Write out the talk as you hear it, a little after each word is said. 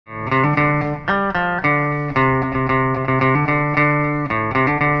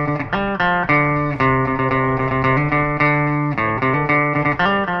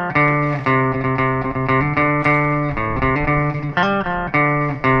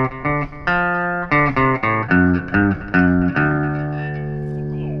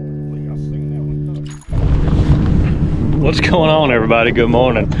What's going on, everybody? Good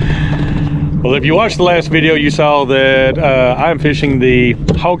morning. Well, if you watched the last video, you saw that I'm fishing the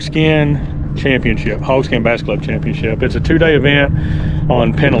Hogskin Championship, Hogskin Bass Club Championship. It's a 2-day event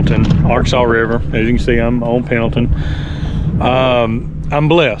on Pendleton, Arkansas River. As you can see, I'm on Pendleton. I'm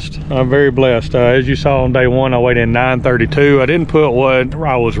blessed. I'm very blessed. As you saw on day one, I weighed in 932. I didn't put what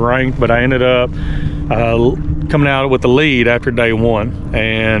I was ranked, but I ended up coming out with the lead after day one.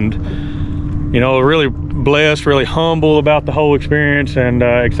 And you know, really blessed, really humble about the whole experience, and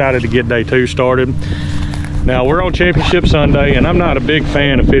excited to get day two started. Now, we're on Championship Sunday, and I'm not a big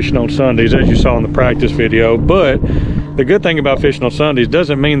fan of fishing on Sundays, as you saw in the practice video, but the good thing about fishing on Sundays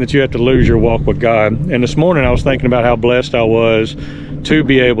doesn't mean that you have to lose your walk with God. And this morning I was thinking about how blessed I was to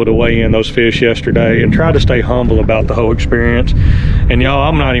be able to weigh in those fish yesterday and try to stay humble about the whole experience. And y'all,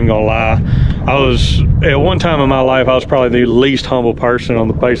 I'm not even gonna lie, at one time in my life, I was probably the least humble person on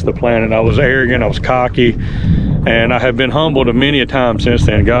the face of the planet. I was arrogant, I was cocky, and I have been humbled many a time since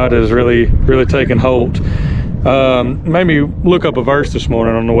then. God has really taken hold. Made me look up a verse this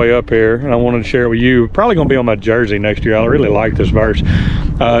morning on the way up here, and I wanted to share it with you. Probably gonna be on my jersey next year. I really like this verse.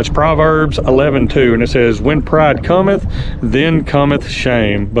 It's Proverbs 11:2, and it says, "When pride cometh, then cometh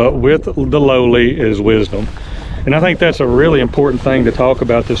shame, but with the lowly is wisdom." And I think that's a really important thing to talk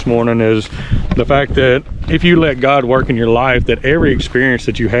about this morning, is the fact that if you let God work in your life, that every experience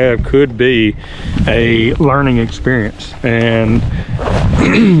that you have could be a learning experience. And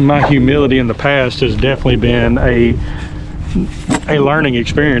my humility in the past has definitely been a learning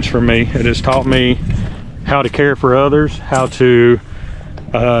experience for me. It has taught me how to care for others, how to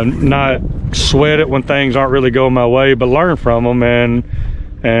not sweat it when things aren't really going my way, but learn from them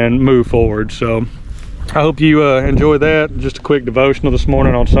and move forward. So I hope you enjoy that. Just a quick devotional this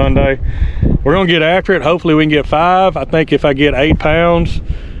morning on Sunday. We're gonna get after it. Hopefully we can get 5. I think if I get 8 pounds,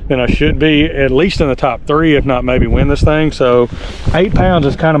 then I should be at least in the top 3, if not maybe win this thing. So 8 pounds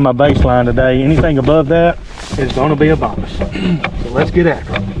is kind of my baseline today. Anything above that is gonna be a bonus. So let's get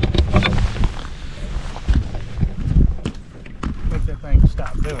after it. Make that thing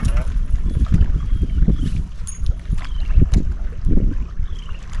stop doing that.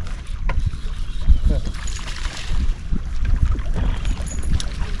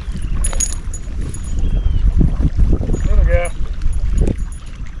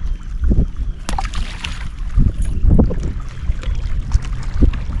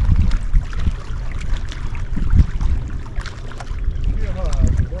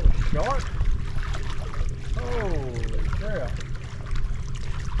 Shark? Holy crap.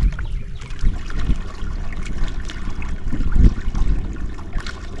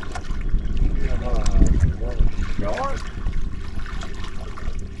 Shark?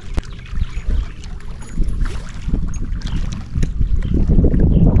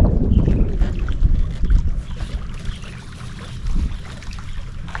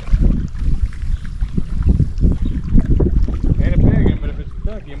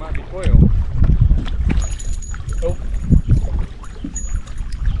 You might be 12. Oh.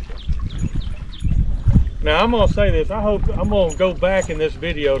 Now I'm gonna say this. I hope I'm gonna go back in this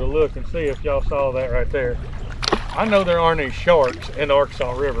video to look and see if y'all saw that right there. I know there aren't any sharks in the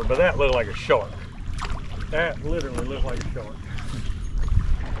Arkansas River, but that looked like a shark. That literally looked like a shark.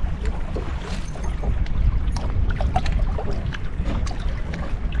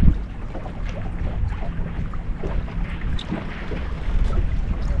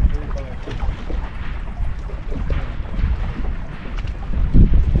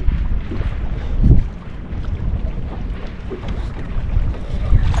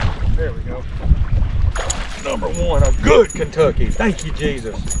 There we go. Number 1, a good Kentucky. Thank you,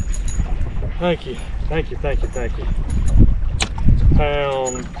 Jesus. Thank you, thank you, thank you, thank you. It's a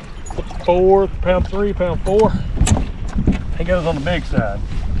pound 4, pound 3, pound 4. He goes on the big side.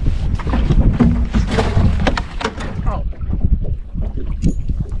 Oh.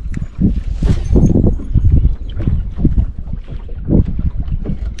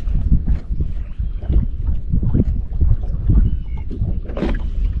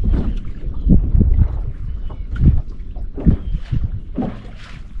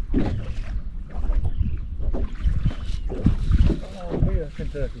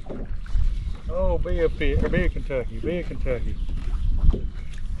 Kentucky. Oh, be a Kentucky, be a Kentucky.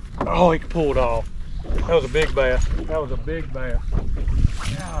 Oh, he pulled off. That was a big bass. That was a big bass.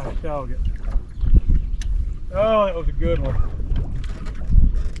 Gosh, dog it. Oh, that was a good one.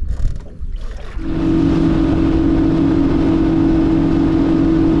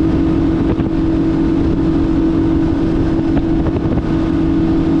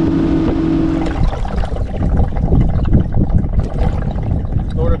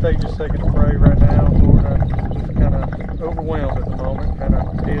 Lord, I take just a second to pray right now. Lord, I just kind of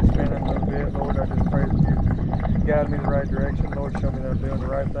doing the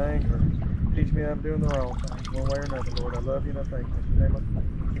right thing or teach me I'm doing the wrong thing. One way or another, Lord. I love you and I thank you. In the name of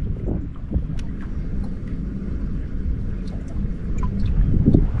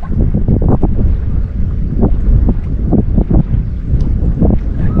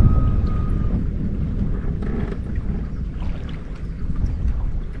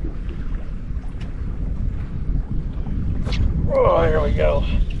oh, there we go.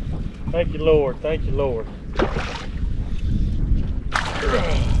 Thank you, Lord. Thank you, Lord.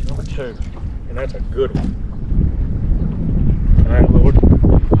 Number 2. And that's a good one. All right, Lord.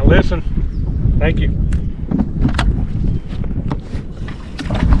 I listen. Thank you.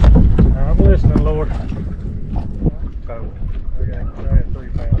 I'm listening, Lord. Oh, okay. I had 3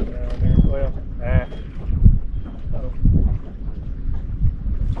 pounds down there. Well,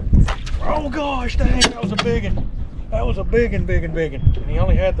 oh gosh, dang, that was a big one. That was a big one. And he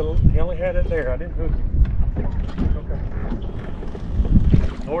only had it there. I didn't hook him. Okay.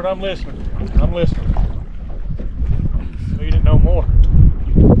 Lord, I'm listening. I'm listening. Feed it no more.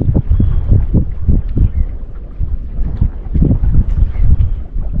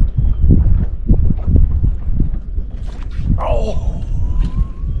 Oh.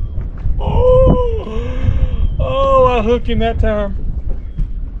 Oh, I hooked him that time.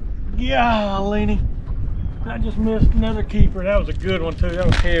 Golly. I just missed another keeper. That was a good one too. That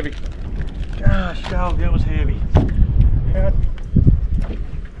was heavy. Gosh, dog, that was heavy. Let's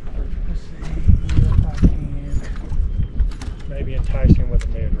see if I can maybe entice him with a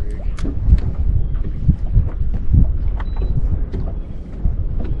mid rig.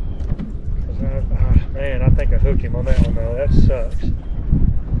 Man, I think I hooked him on that one though. That sucks.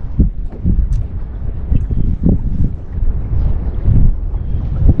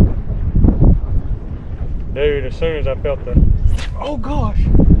 Dude, as soon as I felt the... Oh gosh!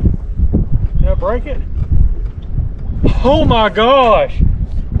 Did I break it? Oh my gosh!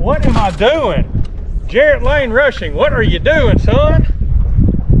 What am I doing? Jarrett Lane Rushing, what are you doing, son?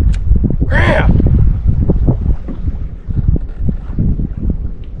 Crap!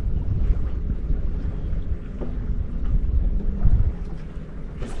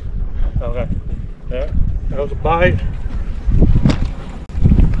 Okay, that was a bite.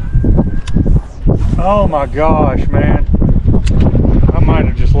 Oh my gosh, man. I might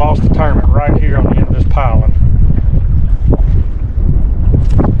have just lost the tournament right here on the end of this piling.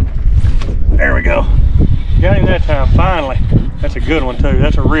 There we go. Got him that time, finally. That's a good one too.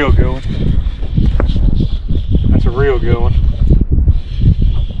 That's a real good one. That's a real good one.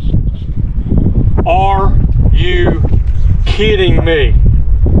 Are you kidding me?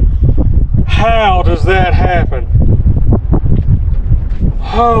 How does that happen?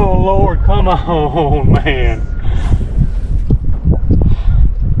 Oh Lord, come on, man.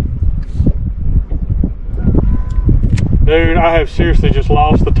 Dude, I have seriously just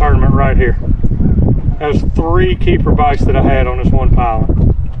lost the tournament right here. That was 3 keeper bites that I had on this one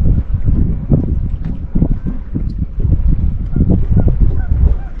piling.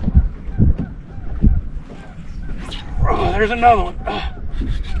 Oh, there's another one.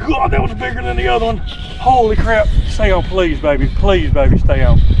 God, that was bigger than the other one. Holy crap. Stay on, please, baby. Please, baby, stay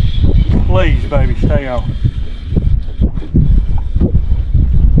on. Please, baby, stay on.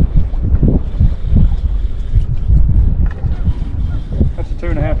 That's a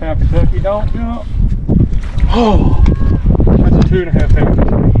 2.5 pound Kentucky. Don't jump. Oh, that's a 2.5 pound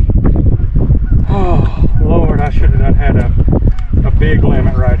Kentucky. Oh, Lord, I should have done had a big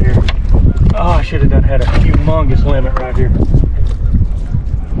limit right here. Oh, I should have done had a humongous limit right here.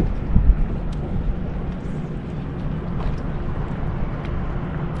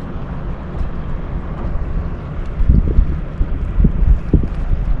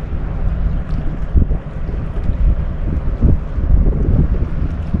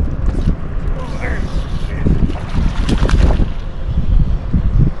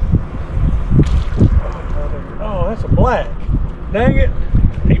 Black. Dang it.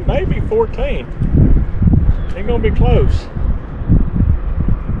 He may be 14. He's gonna be close.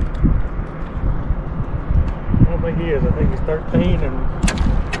 I don't think he is. I think he's 13 and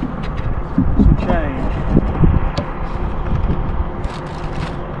some change.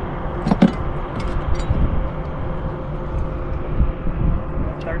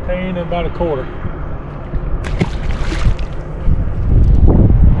 13 and about a quarter.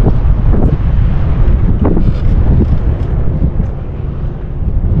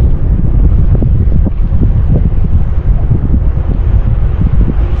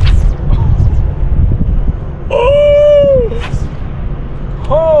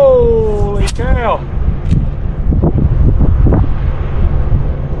 Holy cow!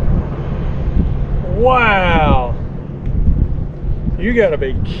 Wow! You You gotta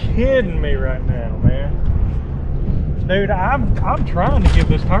be kidding me right now, man. Dude, I'm trying to give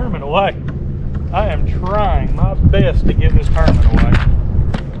this tournament away. I am trying my best to give this tournament away.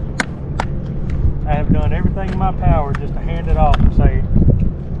 I have done everything in my power just to hand it off and say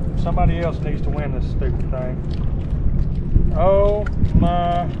somebody else needs to win this stupid thing. Oh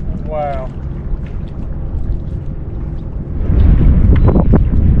my, wow.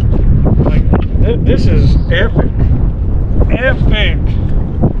 Like, this is epic. Epic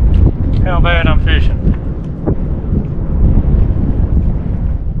how bad I'm fishing.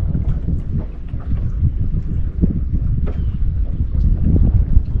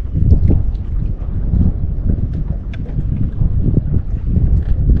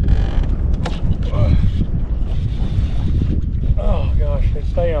 Oh gosh,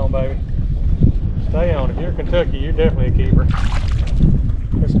 stay on, baby. Stay on. If you're Kentucky, you're definitely a keeper.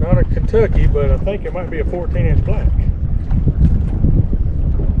 It's not a Kentucky, but I think it might be a 14-inch black.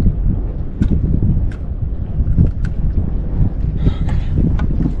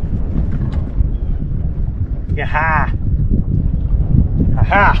 Yaha!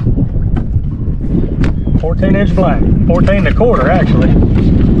 Aha! 14-inch black. 14 1/4 actually.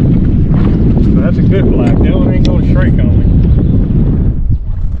 So that's a good black. That one ain't gonna shrink on me.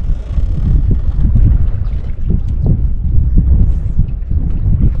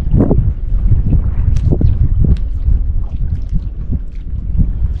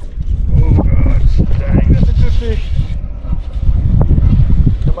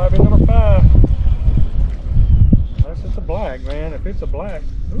 Man, if it's a black,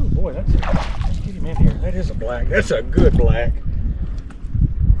 oh boy, let's get him in here. That is a black. That's a good black.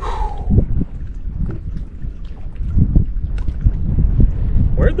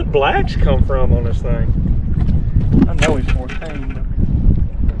 Where'd the blacks come from on this thing? I know he's 14, but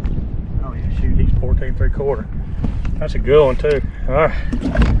oh yeah, shoot, he's 14 3/4. That's a good one too. All right,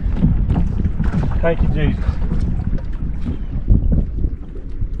 thank you, Jesus.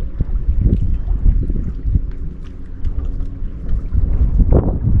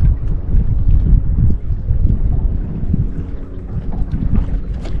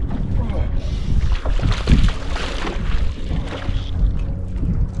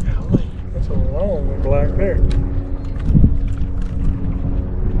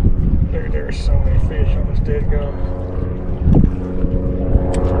 There's so many fish on this dead gum.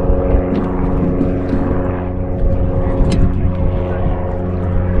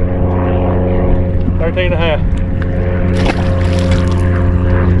 $13 1/2.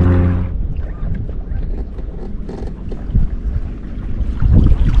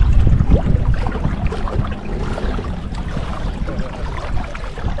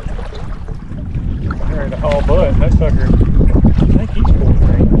 There in the whole butt. That sucker, I think he's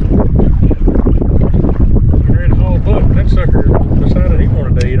 14. That sucker decided he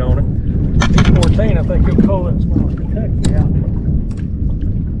wanted to eat on it. He's 14, I think he'll call that small Kentucky out.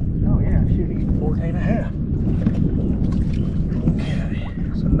 Oh yeah, shoot, he's 14 1/2. Okay,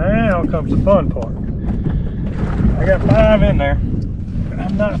 so now comes the fun part. I got 5 in there, but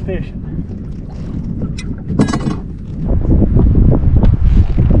I'm not fishing.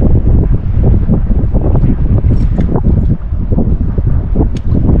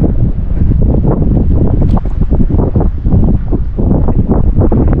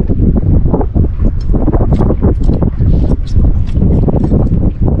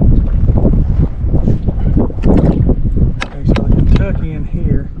 In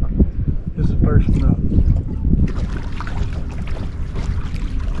here is the first one up.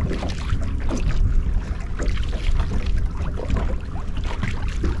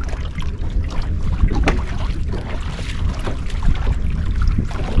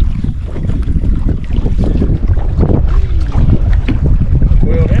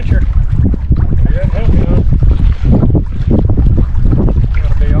 Well, venture. He doesn't help me none.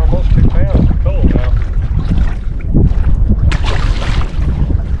 Gotta be almost 2 pounds of coal now.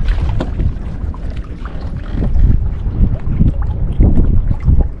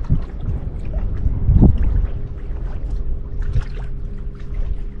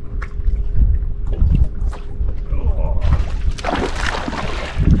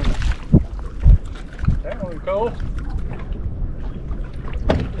 Cool.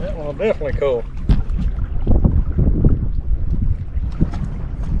 That one definitely cool.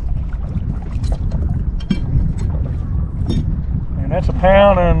 And that's a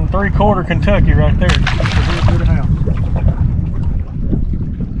 1 3/4 Kentucky right there. That's a real good house.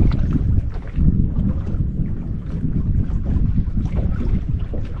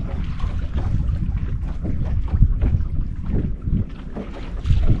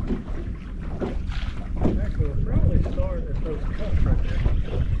 We'll probably start at those cups right there.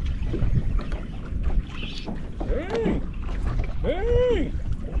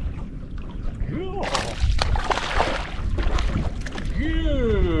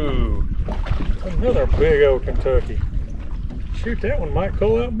 big old Kentucky. Shoot, that one might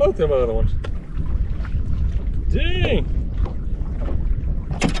pull out both them other ones. Dang.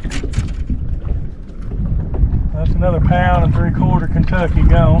 That's another 1 3/4 Kentucky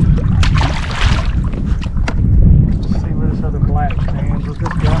gone. Let's see where this other black stands with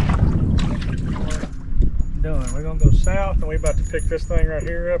this guy. Done. We're gonna go south, and we're about to pick this thing right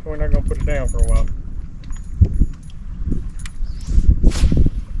here up, and we're not gonna put it down for a while.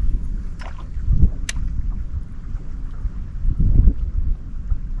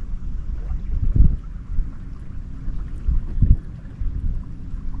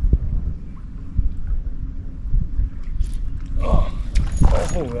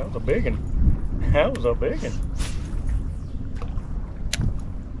 Oh, that was a big one. That was a big one.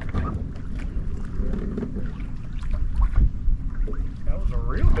 That was a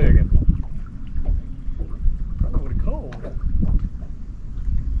real big one. Probably would have cold.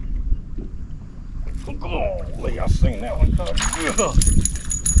 Golly, I seen that one come.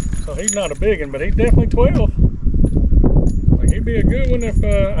 So he's not a big one, but he's definitely 12. Like, he'd be a good one if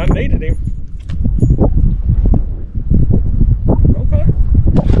I needed him.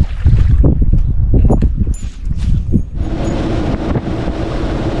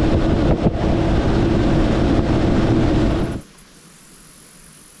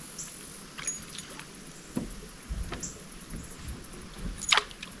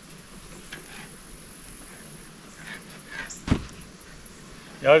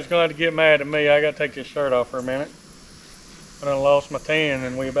 Y'all just gonna have to get mad at me. I gotta take this shirt off for a minute. I done lost my tan,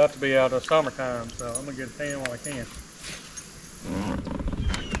 and we about to be out of summertime, so I'm gonna get a tan while I can.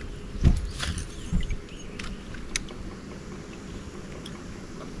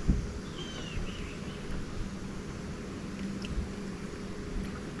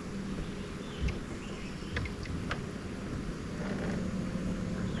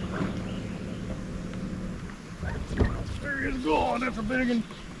 There he is going. That's a big one.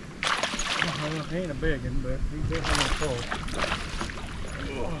 Well, he ain't a big one, but he's definitely gonna pull.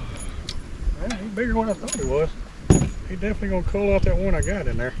 Well, he's bigger than I thought he was. He's definitely gonna cull out that one I got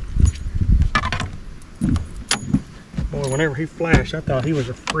in there. Boy, whenever he flashed, I thought he was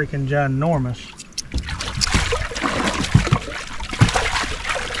a freaking ginormous.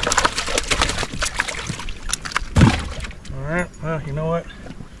 Alright, well, you know what?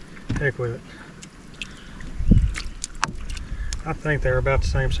 Heck with it. I think they're about the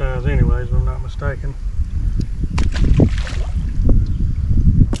same size anyways, if I'm not mistaken.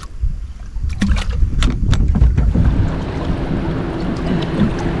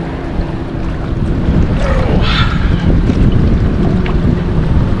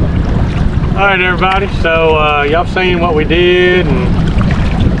 Alright everybody, so y'all seen what we did, and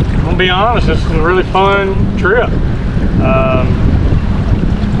I'm gonna be honest, this is a really fun trip.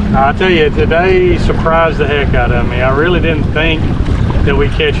 I tell you, today surprised the heck out of me. I really didn't think that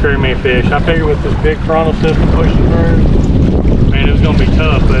we'd catch very many fish. I figured with this big frontal system pushing through, man, it was gonna be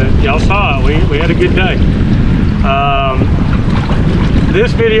tough, but y'all saw it, we had a good day.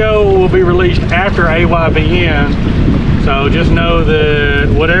 This video will be released after AYBN, so just know that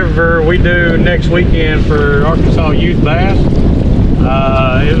whatever we do next weekend for Arkansas Youth Bass,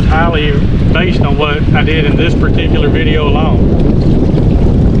 it was highly based on what I did in this particular video alone.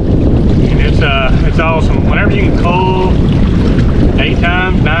 It's awesome. Whenever you can cull 8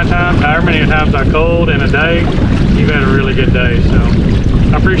 times, 9 times, however many times I culled in a day, you've had a really good day. So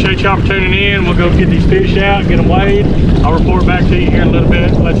I appreciate y'all for tuning in. We'll go get these fish out, get them weighed. I'll report back to you here in a little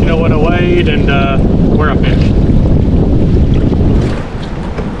bit, let you know what I weighed and where I fished.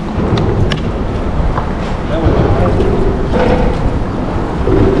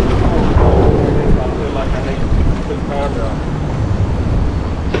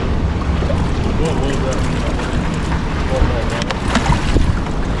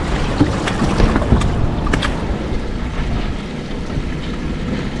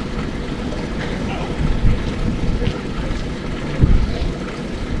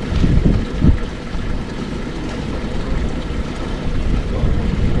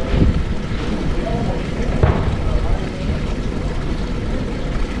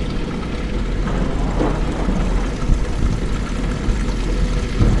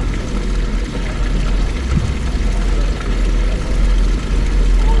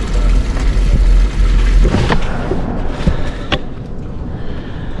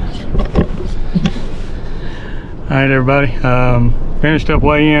 Alright everybody, finished up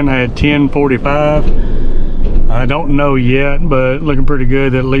weigh-in. I had 10:45. I don't know yet, but looking pretty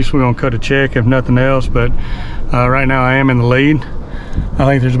good. At least we're gonna cut a check if nothing else, but right now I am in the lead. I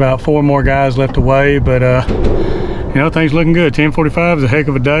think there's about 4 more guys left to weigh, but you know, things looking good. 10:45 is a heck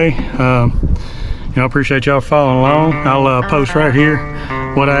of a day. I appreciate y'all following along. I'll post right here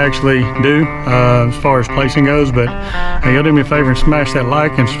what I actually do as far as placing goes. But hey, y'all do me a favor and smash that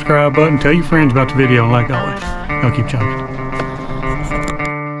like and subscribe button. Tell your friends about the video, and like always, y'all keep chunking.